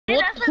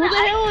Who the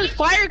hell is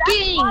Fire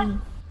King?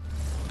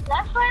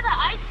 That's why the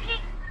Ice King.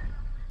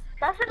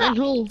 That's why And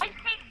the who? Ice King.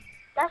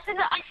 That's why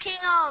the Ice King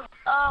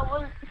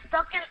was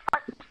stuck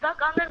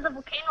under the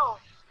volcano.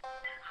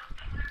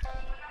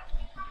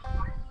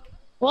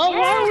 Well,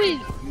 why are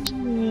we?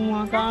 Oh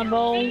my god,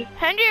 bro.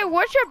 Henry,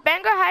 where's your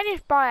banger hiding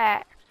spot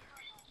at?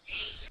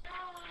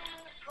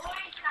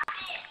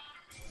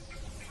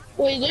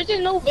 Wait, there's a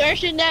new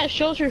version that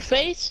shows your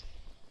face?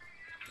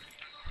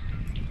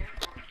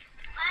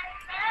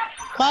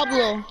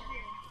 Pablo.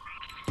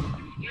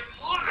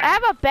 I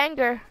have a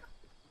banger.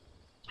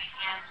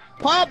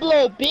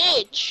 Pablo,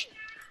 bitch.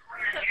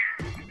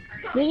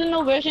 There's a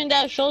new version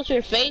that shows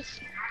your face?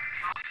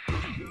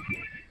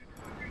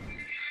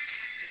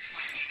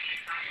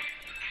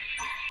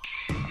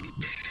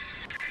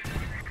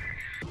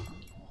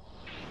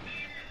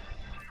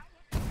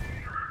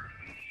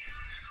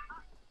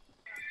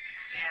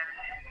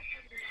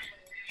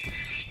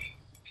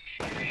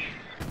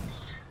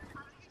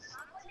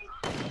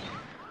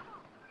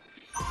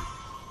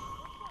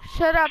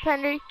 Shut up,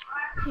 Henry.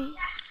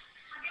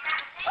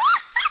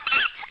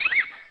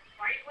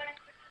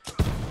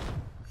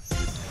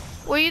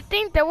 Well, you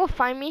think they will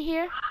find me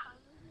here?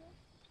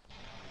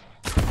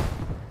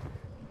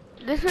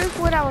 This is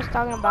what I was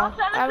talking about.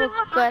 I have a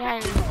good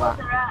hiding spot.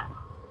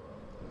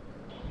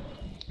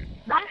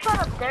 That spot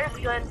up there is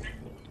good.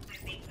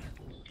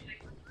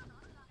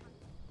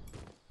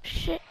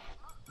 Shit.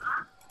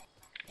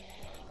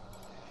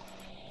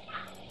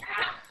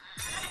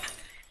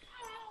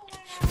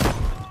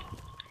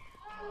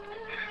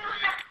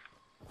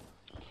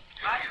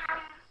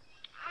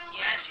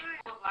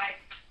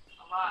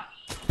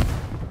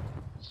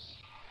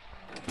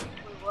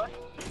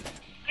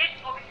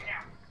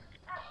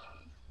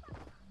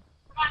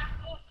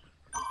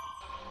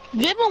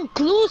 Give him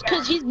clues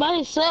cause he's by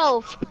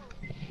himself.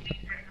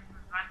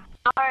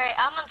 Alright,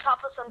 I'm on top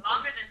of something.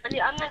 I'm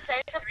gonna say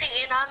something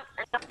and I'm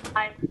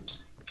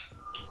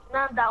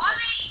not that one.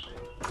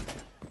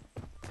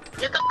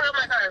 Get the hell out of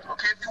my car,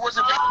 okay? If you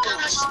wasn't being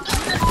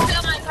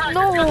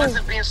No. If you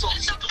wasn't being so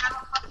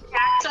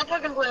stop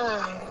fucking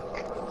playing.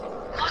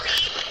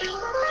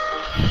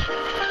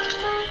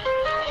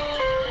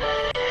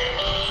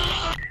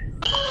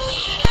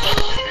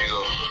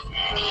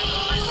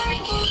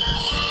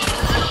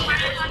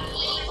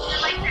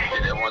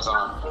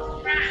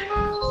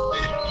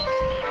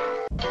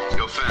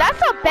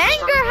 That's a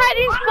banger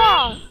hiding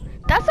spot.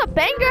 That's a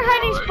banger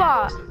hiding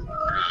spot.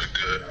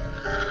 Good.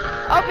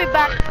 I'll be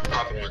back.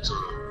 Pop into it.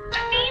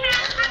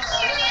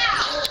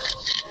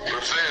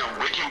 We're fam,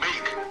 wake and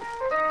bake.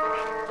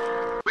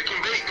 Wake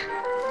and bake.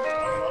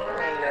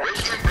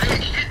 Wake and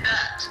bake, hit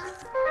that.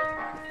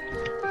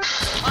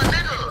 My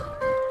nigga.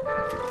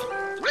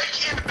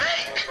 Wake and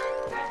bake.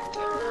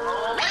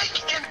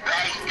 Wake and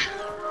bake.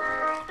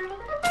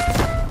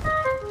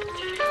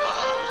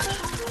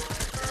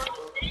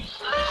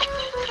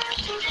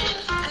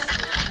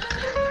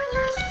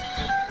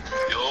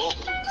 Yo.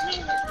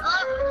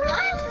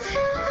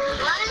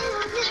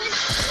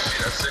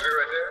 That cigarette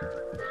right there?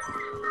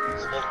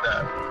 Smoke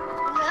that.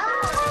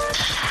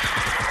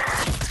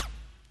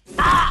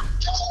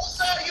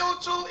 What's up,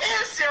 YouTube?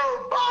 It's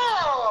your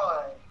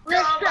boy.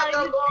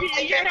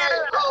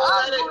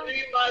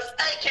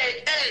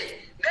 AKA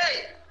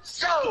Nate.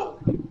 So,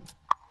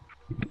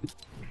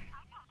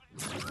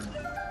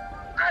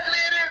 I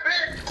live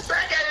in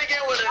back at it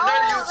again with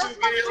another YouTube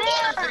video.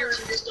 All the videos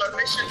you start,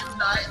 make sure you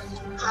like,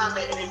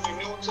 comment, and if you're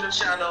new to the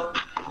channel,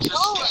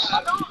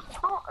 subscribe.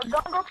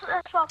 Don't go to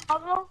that shop,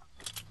 Pablo.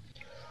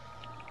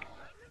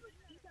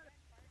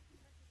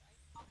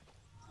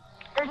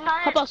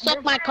 How about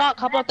suck my cock?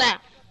 How about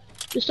that?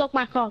 You suck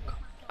my cock.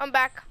 I'm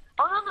back.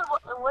 Oh no,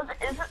 wasn't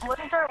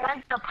there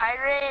when the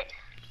pirate,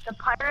 the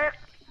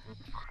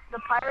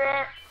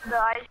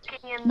Ice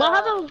King, and But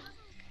how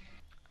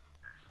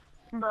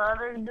the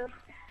other dude?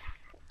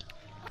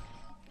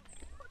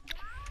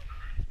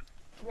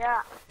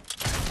 Yeah.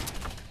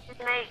 His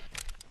name.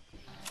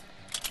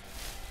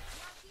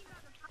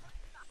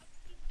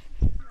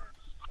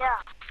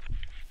 Yeah.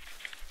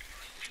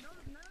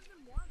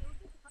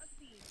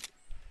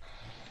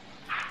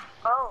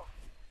 Oh.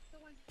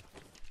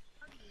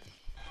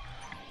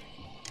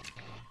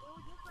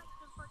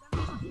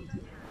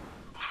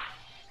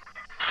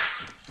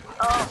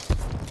 Oh.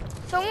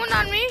 Someone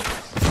on me.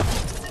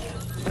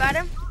 Got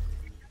him.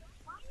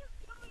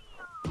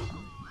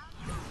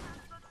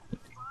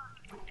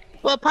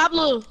 Well,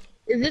 Pablo,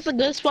 is this a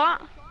good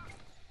spot?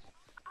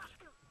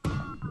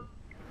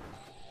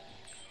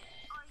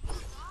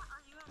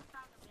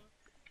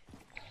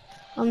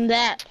 I'm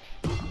that.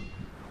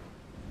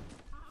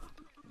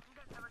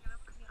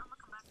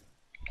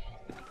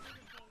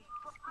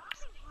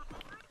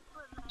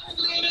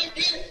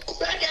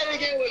 Back at it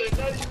again with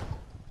another.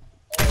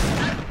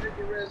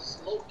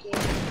 Smoking.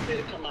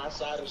 Better come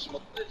outside and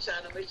smoke the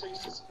channel. Make sure you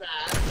subscribe.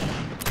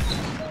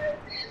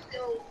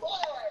 Yo, boy,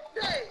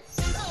 hey,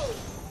 yo,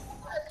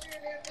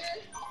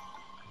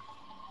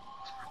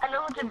 I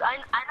know what to. I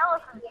know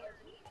what to do.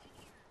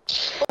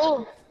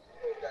 Oh,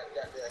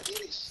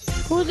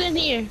 who's in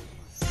here?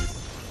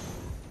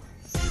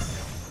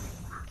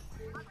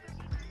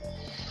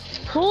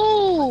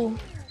 Who?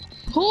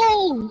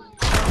 Who?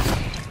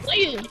 Are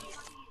you?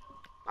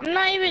 I'm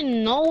not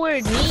even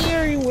nowhere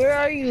near you. Where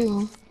are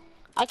you?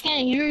 I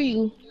can't hear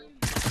you.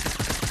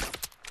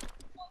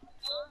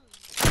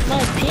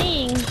 My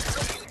ping.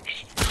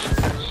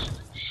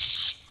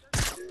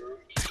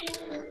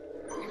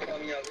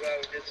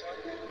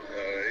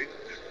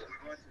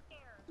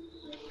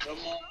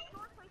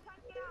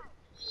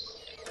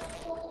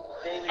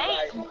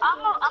 Hey, I'm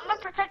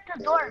gonna protect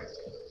the door.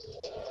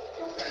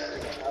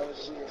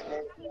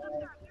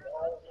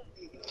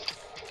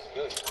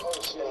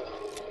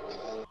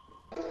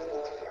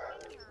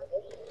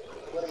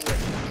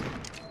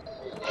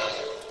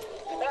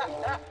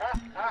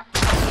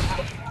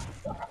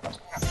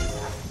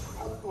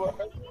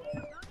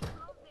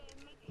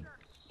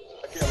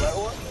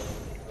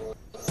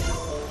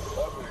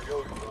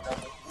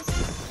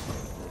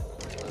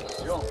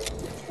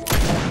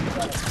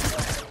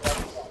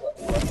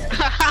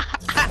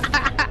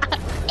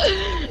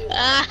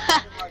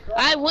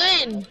 I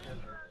win.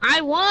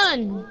 I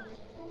won.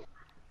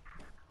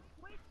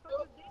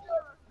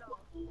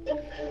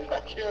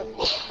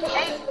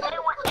 Hey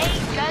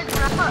guys,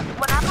 when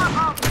I'm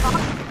talk,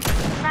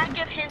 do not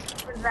give hints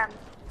for them.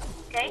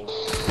 Okay?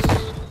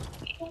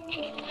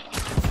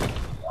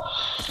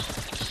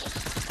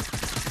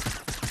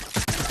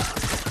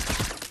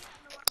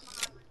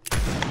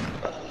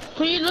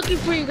 Who are you looking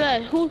for, you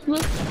guys? Who's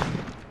look?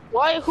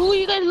 Why? Who are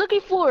you guys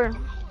looking for?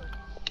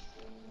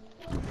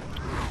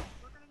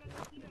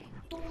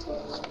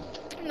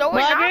 No, we're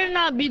But I not. better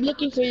not be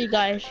looking for you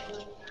guys.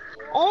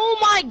 Oh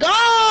my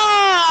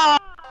god!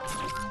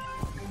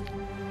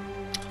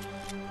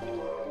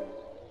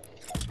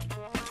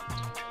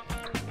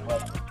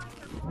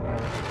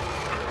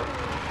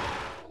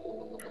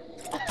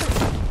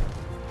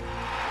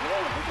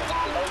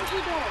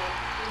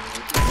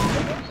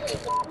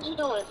 What are you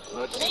doing?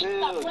 Nate,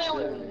 stop playing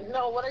with me.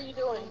 No, what are you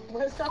doing?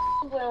 Stop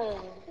playing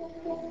with me.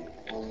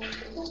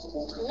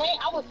 Nate,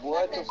 I was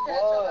what the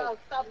fuck?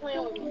 Stop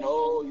playing with me.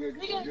 No, you're do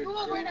it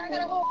right now. I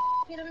gotta go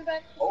get him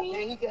back.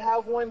 Okay, he can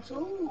have one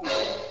too.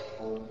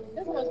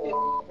 This must be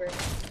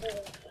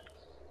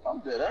I'm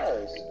dead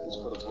ass. It's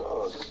for the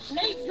vlog.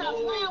 Nate, stop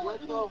playing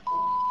with me.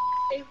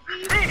 If he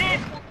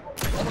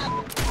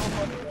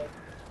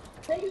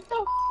Nate,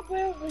 stop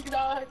playing with me,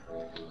 dog.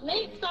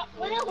 Nate, stop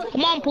playing with me.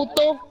 Come on,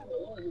 puto.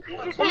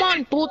 Come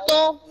on,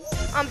 puto.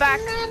 I'm back.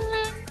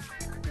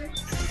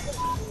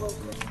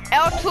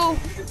 L2.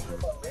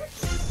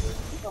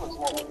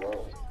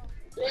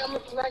 Damn,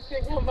 it's like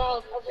thinking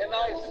about. Can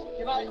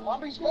I, why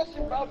be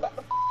stressing about that?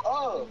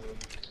 Oh.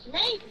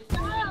 Nate,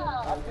 stop.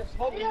 I can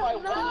smoke if I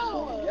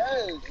want.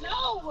 Yes.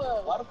 No.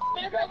 Why the f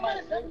you got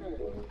my finger?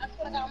 I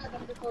swear to God, I'm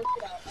gonna throw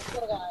shit out. I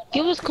swear to God.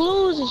 Give us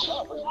clues.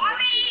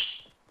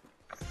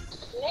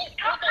 Nate,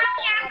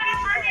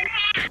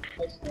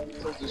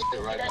 this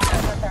shit right now.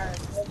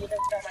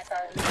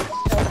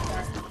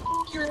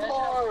 Your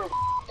arm.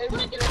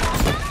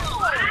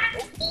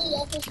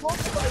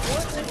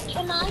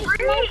 Can I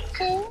smoke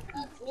too?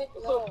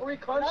 So free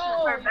country.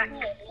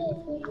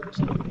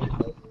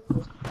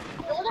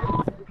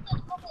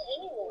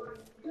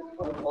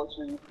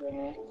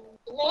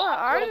 Where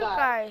are you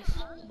guys?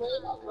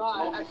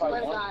 I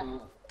swear to God.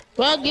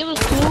 Well, give us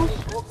clues.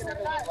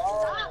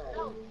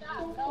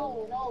 No.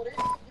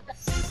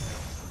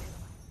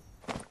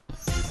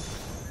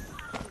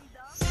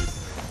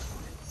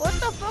 What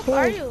the fuck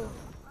are you?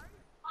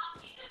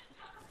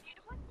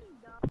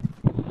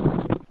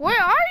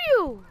 Where are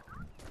you?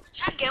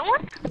 Can I get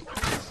one?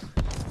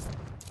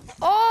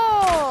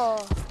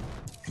 Oh.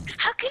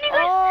 How can you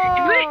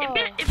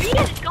guys? If you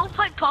guys don't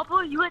find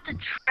Pablo, you have to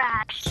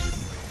trash.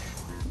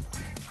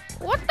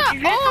 What the?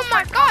 Oh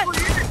my god.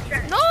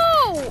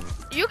 No.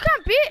 You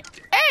can't beat.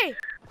 Hey.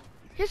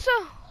 He's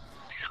a.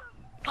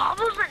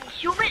 Pablo's a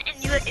human,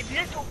 and if you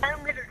guys don't find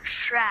him, they're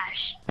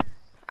trash.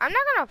 I'm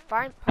not gonna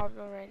find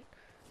Pablo right.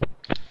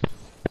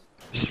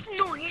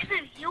 No, he's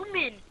a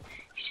human.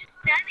 He's just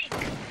standing.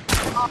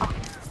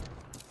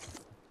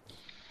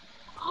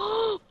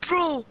 Oh,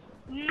 bro,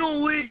 no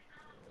way.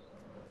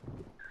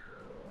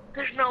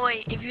 There's no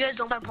way. If you guys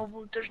don't find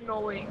Pablo, there's no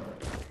way.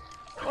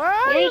 Where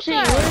are Where you is he?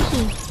 guys? Where is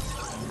he?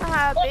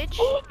 Ah, bitch.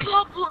 Oh,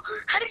 Pablo,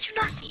 how did you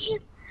not see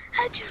him?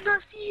 How did you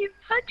not see him?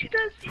 How did you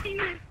not see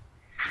him?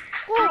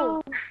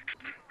 Who?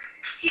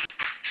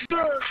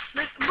 Bro,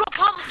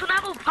 Pablo, do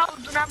not move. Pablo,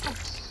 do not move.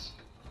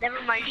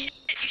 Never mind. You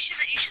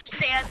should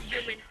stay as a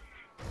human.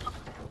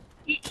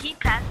 He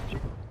passed you.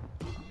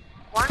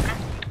 One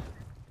passed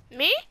you.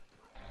 Me?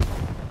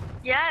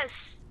 Yes.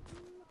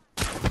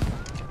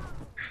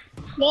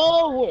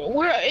 No,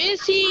 where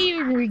is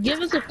he? Give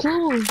us a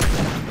clue.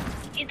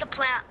 He's a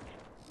plant.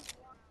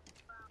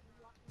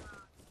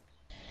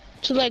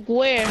 To like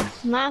where?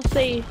 Not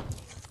say.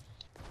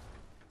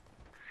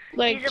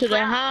 Like He's a to the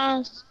plant.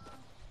 house.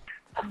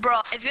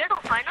 Bro, if you guys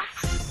don't find him,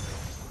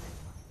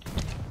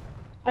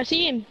 I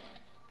see him.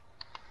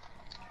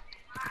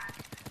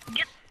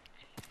 get.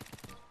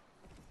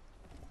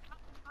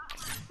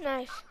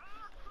 Nice.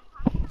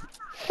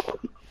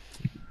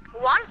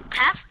 One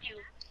passed you.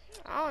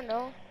 I don't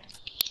know.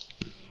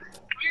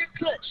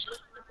 Clutch.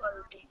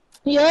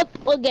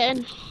 Yup,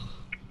 again.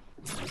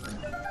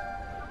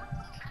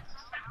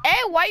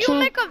 Hey, why you True.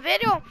 make a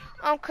video,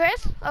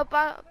 Chris,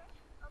 about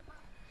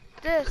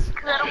this?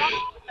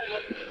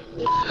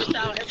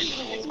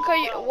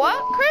 What,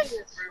 Chris?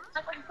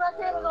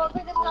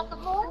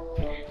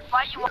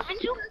 Why you want me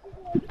to?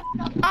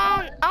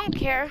 I don't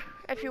care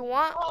if you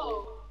want.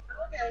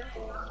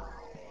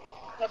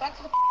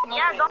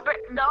 Yeah,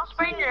 don't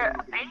sprain your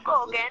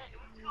ankle again.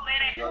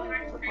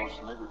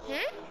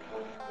 Hmm?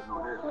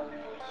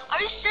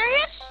 Are you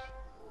serious?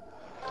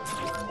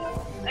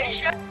 Are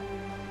you sure?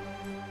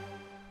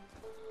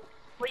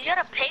 Well, you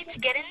gotta pay to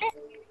get in it.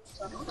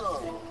 I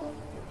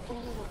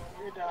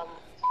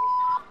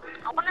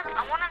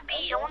wanna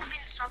be the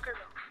soccer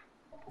though.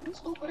 You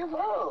stupid as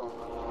hell.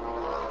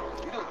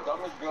 You the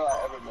dumbest girl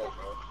I ever met,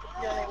 bro.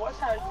 Yeah, what's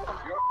how you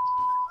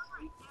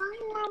My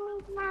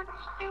mommy's not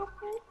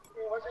stupid.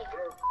 What's it,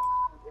 girl?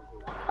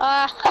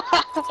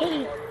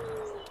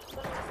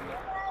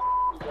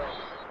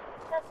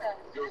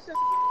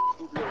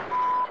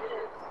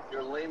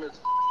 You're lame as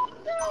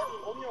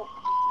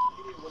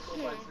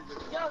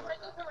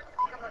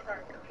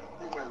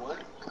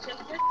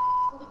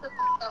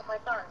my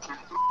car.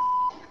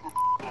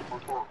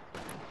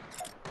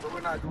 But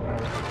we're not doing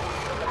that.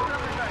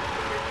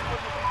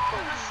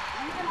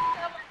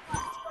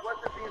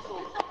 What's the being so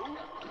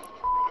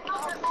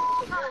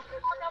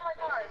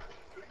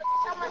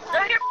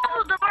Look here,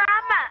 the where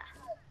I'm at.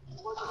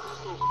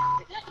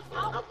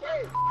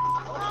 okay.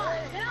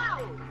 Get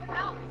out. Get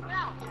out. Get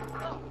out.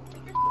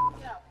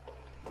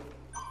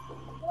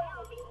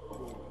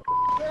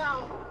 Get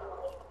out.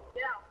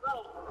 Get out. Go.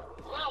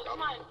 Go.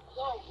 Come on.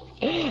 Go.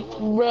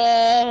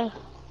 Bruh.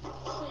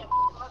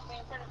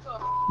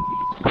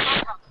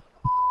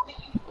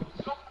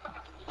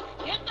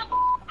 Get the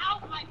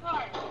out my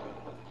car.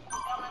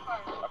 Out my car.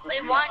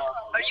 Wait, one,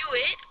 are you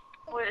it?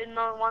 Wait,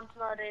 no, one's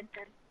not it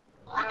then.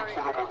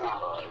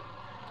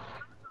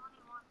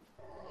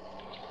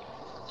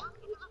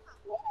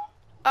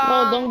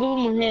 Oh, don't give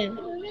him a head.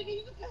 Nigga,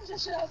 you can finish that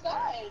shit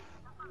outside.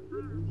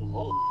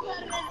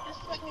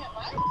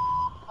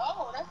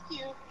 Oh, that's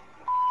cute.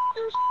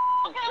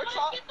 Okay, let's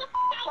get the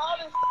out.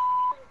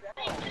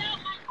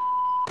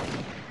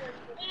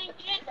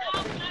 Get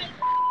out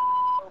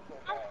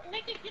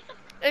my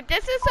If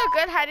this is a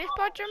good hiding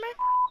spot, German?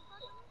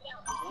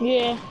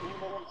 Yeah.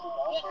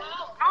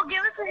 I'll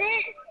give it to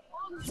him.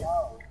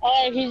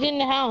 Alright, he's in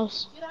the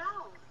house. Get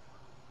out.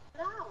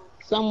 Get out.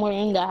 Somewhere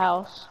in the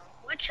house.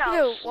 Which house?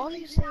 Ew, why do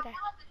you say that?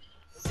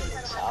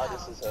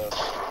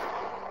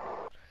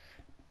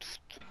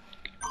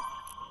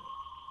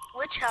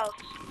 Which house?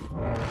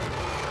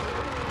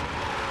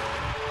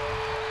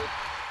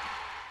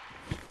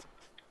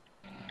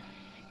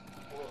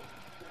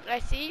 I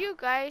see you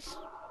guys.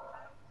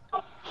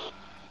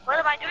 What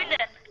am I doing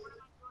then?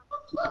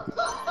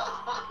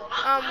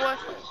 Well,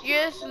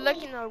 you're just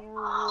looking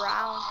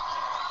around.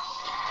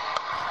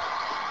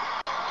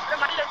 What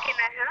am I looking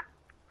at,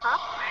 huh?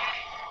 Huh?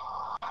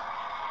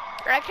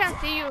 I can't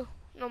see you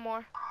no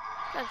more.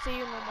 Can't see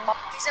you no more.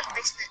 He's in the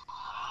basement.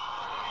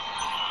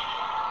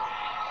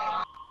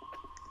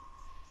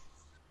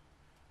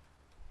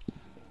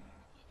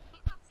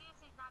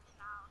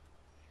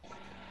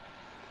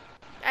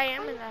 I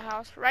am in the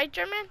house, right,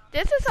 German?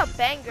 This is a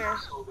banger.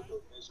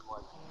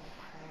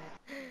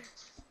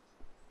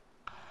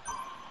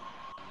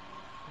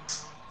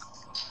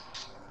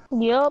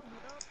 Yup.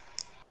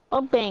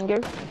 A banger.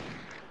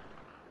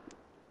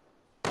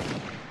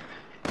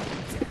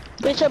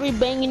 Bitch, I be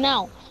banging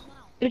out.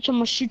 Bitch,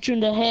 I'ma shoot you in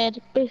the head.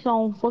 Bitch,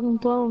 don't fucking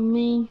play with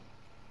me.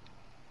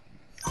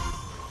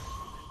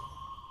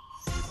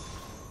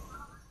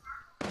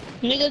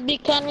 Niggas be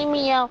cutting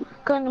me out,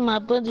 cutting my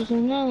brothers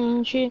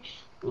and shit.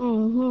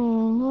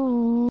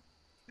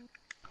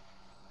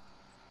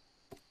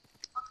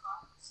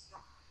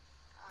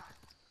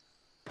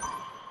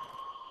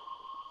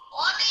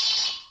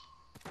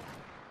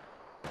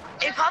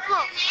 Hey, Pablo.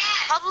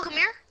 Pablo, come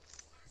here.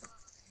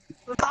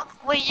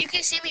 Wait, you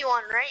can see me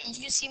one, right?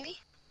 You can see me?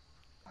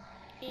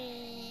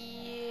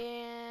 Yeah.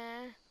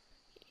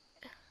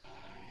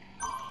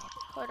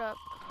 Hold up.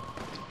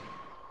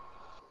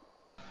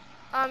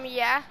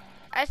 Yeah.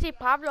 I see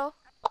Pablo.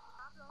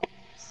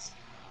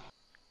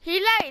 He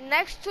like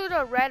next to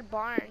the red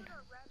barn.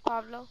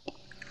 Pablo.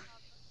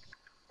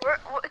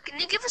 Can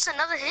you give us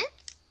another hint?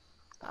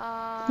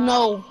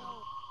 No.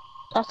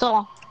 That's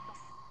all.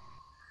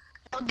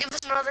 Oh, give us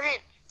another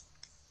hint.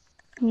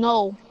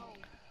 No.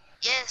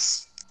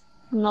 Yes.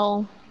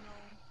 No.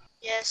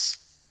 Yes.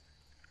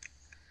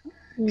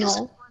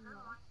 No.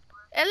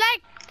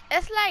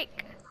 It's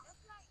like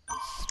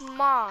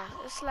small.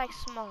 It's like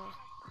small.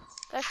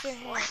 That's your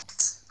hint. What?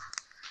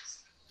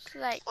 It's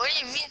like, What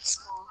do you mean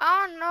small?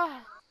 I don't know.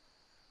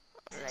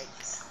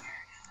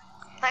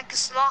 Like a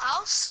small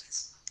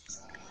house?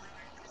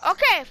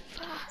 Okay.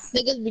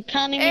 Niggas be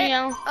counting me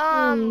out.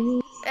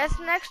 It's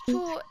next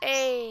to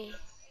a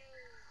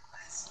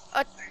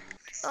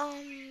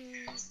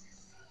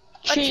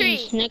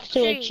Trees tree. next to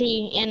a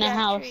tree in a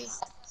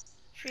house.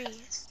 Tree.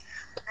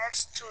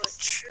 Next to a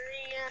tree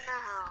in a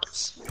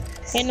house.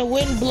 And a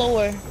wind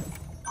blower.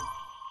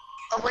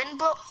 A wind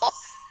blow. Oh.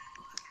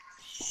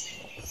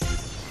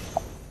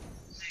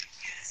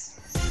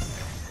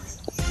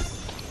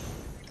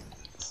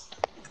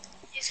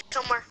 He's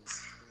somewhere.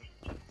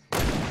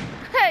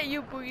 Hey,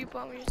 you boogie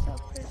bomb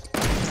yourself, Chris.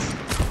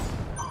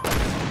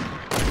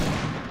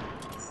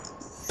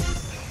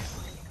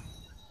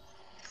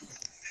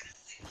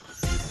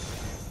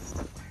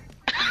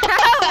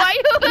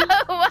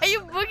 Why you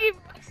boogie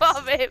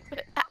bomb it?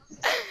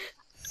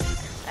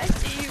 I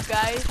see you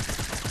guys.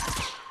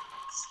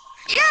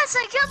 Yes,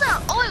 I killed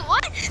him. Oh wait,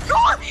 what? No,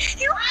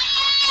 he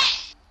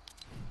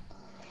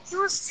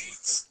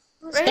was.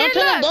 Right Don't here,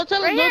 tell him, look, don't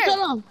tell him, right don't here.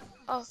 tell him.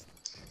 Oh.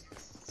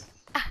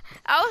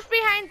 I was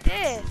behind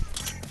this.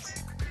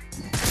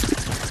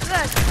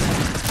 Look.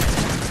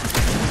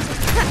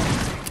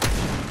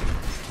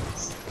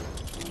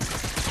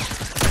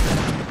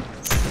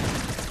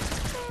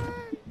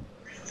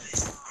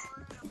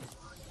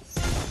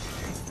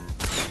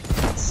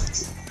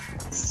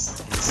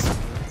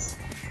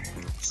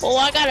 Oh,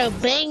 I got a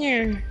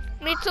banger.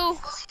 Me too.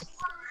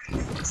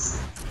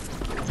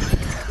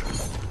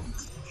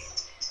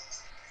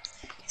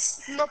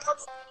 No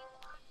problem.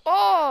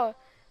 Oh,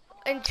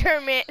 in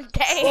German.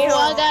 Damn.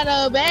 Oh, I got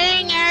a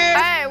banger.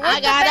 Hey, what's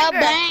I got the a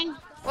banger? bang.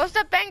 What's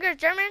the banger,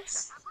 German?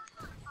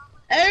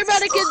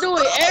 Everybody can do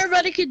it.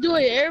 Everybody can do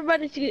it.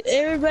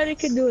 Everybody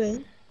can do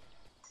it.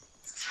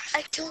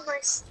 I killed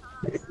myself.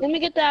 Let me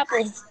get the apple.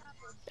 Alright,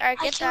 I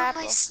get the killed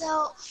apple.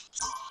 myself.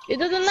 It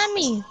doesn't let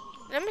me.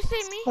 Let me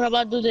see me. What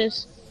about do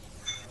this?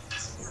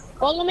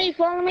 Follow me,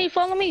 follow me,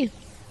 follow me.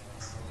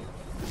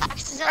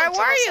 Accidentally Alright,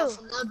 where are killed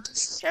you? myself. No,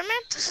 this- German?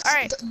 this is-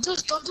 Alright.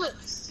 Dude, don't do it.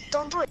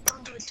 Don't do it.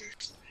 Don't do it, dude.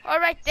 Oh,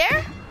 right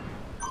there?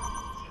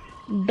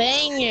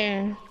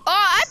 Banger.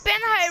 Oh, I've been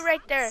high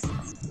right there.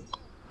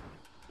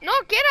 No,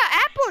 get an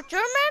apple,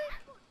 German.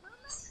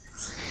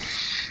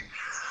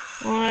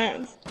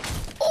 Alright.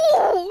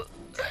 Oh,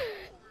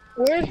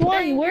 Where's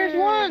one? Banger. Where's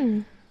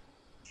one?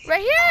 right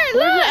here,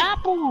 Where's the look.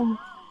 apple?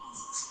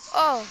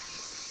 Oh.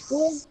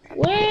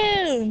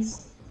 Where?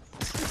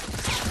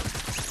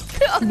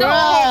 No.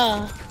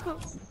 Bruh.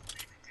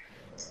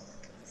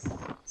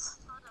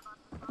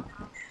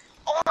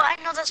 Oh, I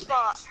know that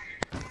spot.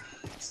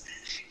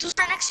 Dude,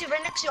 right next to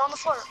you, on the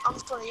floor,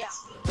 yeah.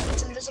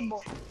 It's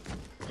invisible.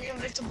 It's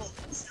invisible.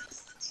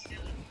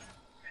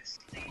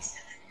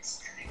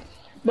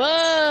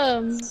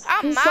 Bruh.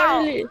 I'm Who out.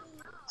 started it?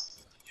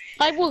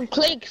 I will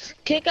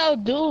kick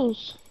out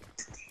dudes.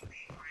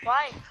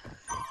 Why?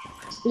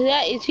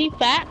 Is he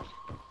fat?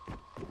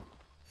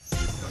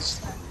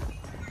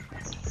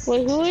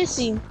 Wait, who is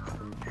he?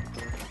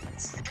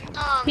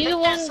 He the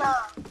one.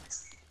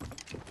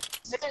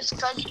 Victor's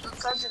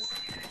cousin.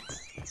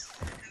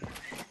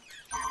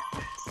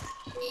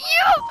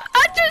 You,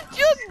 I just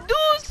juked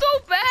dude so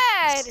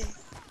bad.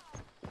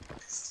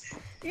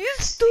 You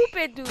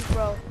stupid dude,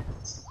 bro.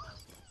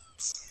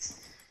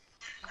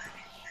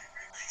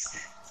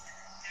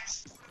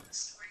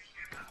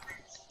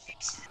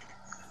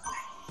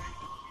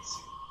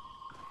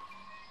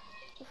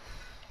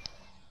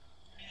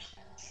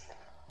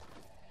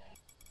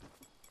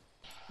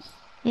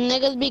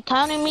 Niggas be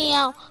counting me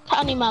out,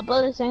 counting my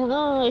bullets and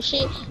oh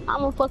shit,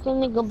 I'm a fucking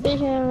nigga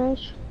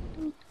bitch.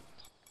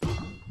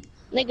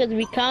 Niggas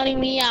be counting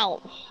me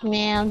out,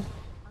 man.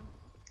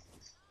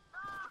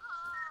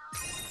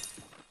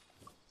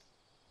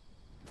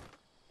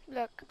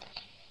 Look.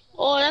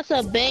 Oh, that's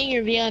a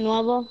banger,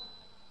 Villanueva.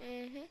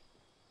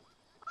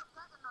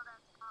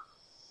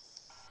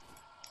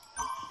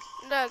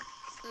 Look.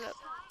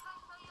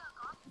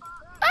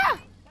 Ah!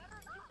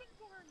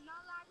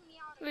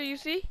 Look, you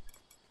see?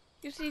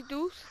 You see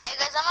Deuce? Hey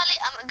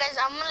guys,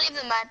 I'm gonna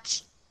leave the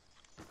match.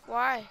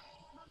 Why?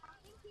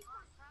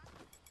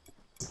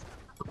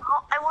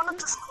 Oh, I wanted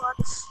the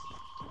squads.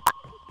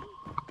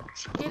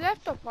 He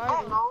left the Oh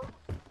party. no.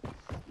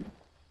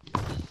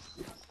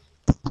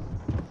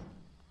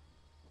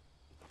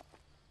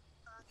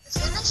 It's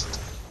finished?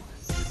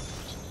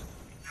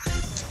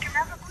 Can I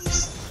have a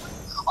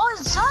piece? Oh,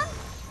 it's done?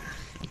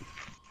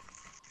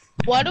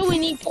 Why do we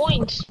need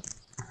points?